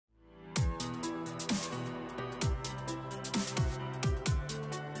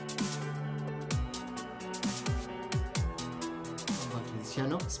this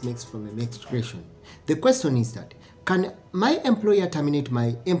channel. It's Max from Mexcreation. The question is that, can my employer terminate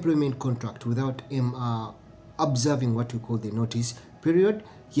my employment contract without observing what we call the notice period?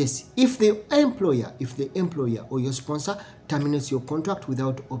 Yes, if the employer or your sponsor terminates your contract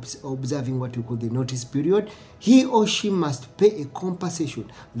without observing what we call the notice period, he or she must pay a compensation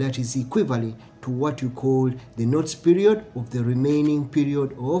that is equivalent to what you call the notice period of the remaining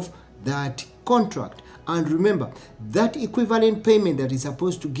period of that contract. And remember, that equivalent payment that is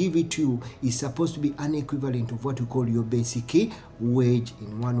supposed to give it to you is supposed to be an equivalent of what we call your basic wage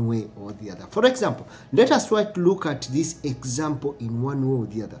in one way or the other. For example, let us try to look at this example in one way or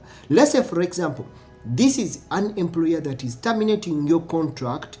the other. Let's say, for example, this is an employer that is terminating your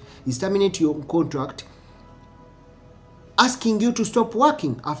contract, asking you to stop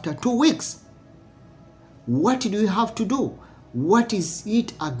working after 2 weeks. What do you have to do? What is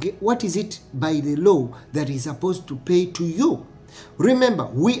it by the law that is supposed to pay to you? Remember,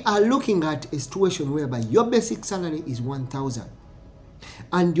 we are looking at a situation whereby your basic salary is 1,000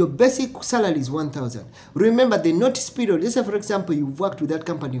 and your basic salary is 1,000. Remember, the notice period, let's say for example you've worked with that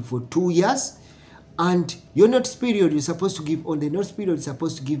company for 2 years and your notice period you're supposed to give, on the notice period is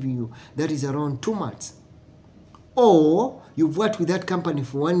supposed to give you, that is around 2 months. Or you've worked with that company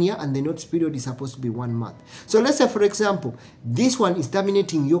for 1 year and the notice period is supposed to be 1 month. So let's say, for example, this one is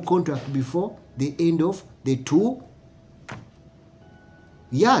terminating your contract before the end of the 2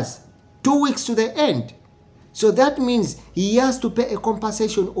 years, 2 weeks to the end. So that means he has to pay a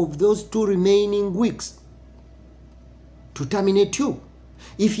compensation of those 2 remaining weeks to terminate you.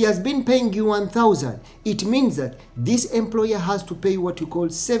 If he has been paying you 1,000, it means that this employer has to pay what you call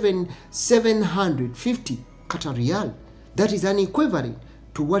 750 Qatar riyal. That is an equivalent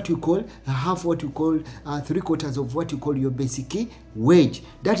to what you call what you call 3/4 of what you call your basic wage.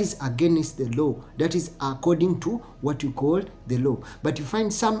 That is against the law. That is according to what you call the law. But you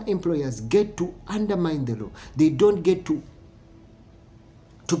find some employers get to undermine the law. They don't get to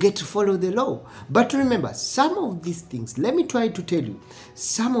follow the law. But remember, some of these things, let me try to tell you,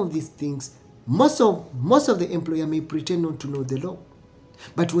 some of these things, most of the employer may pretend not to know the law.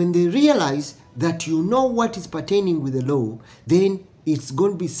 But when they realize that you know what is pertaining with the law, then it's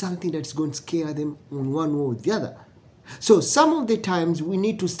going to be something that's going to scare them on one way or the other. So some of the times we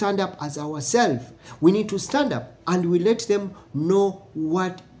need to stand up as ourselves. We need to stand up and we let them know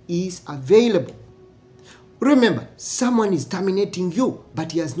what is available. Remember, someone is terminating you,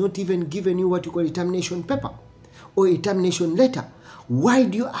 but he has not even given you what you call a termination paper or a termination letter. Why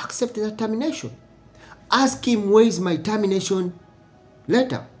do you accept that termination? Ask him, where is my termination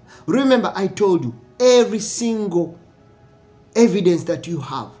letter? Remember, I told you, every single evidence that you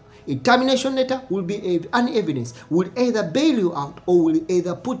have, a termination letter will be an evidence, will either bail you out or will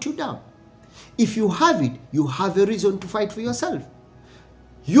either put you down. If you have it, you have a reason to fight for yourself.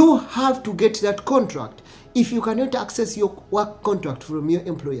 You have to get that contract. If you cannot access your work contract from your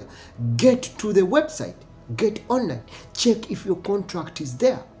employer, get to the website, get online, check if your contract is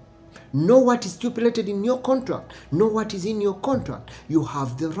there. Know what is stipulated in your contract. Know what is in your contract. You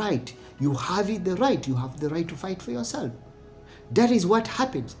have the right. You have the right to fight for yourself. That is what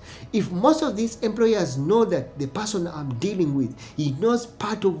happens. If most of these employers know that the person I'm dealing with, he knows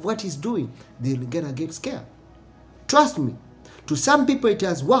part of what he's doing, they're gonna get scared. Trust me, to some people it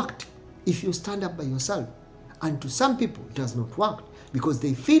has worked if you stand up by yourself. And to some people it has not worked because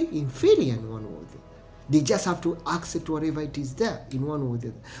they feel inferior in one way or the other. They just have to accept whatever it is there in one way or the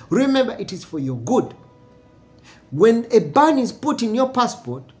other. Remember, it is for your good. When a ban is put in your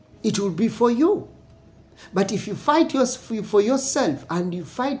passport, it will be for you. But if you fight for yourself and you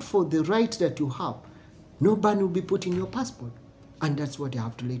fight for the right that you have, no ban will be put in your passport. And that's what I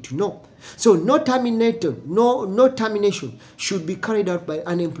have to let you know. So no termination should be carried out by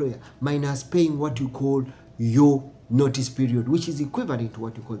an employer minus paying what you call your notice period, which is equivalent to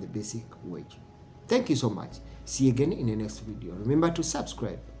what you call the basic wage. Thank you so much. See you again in the next video. Remember to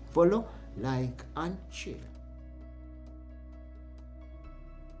subscribe, follow, like, and share.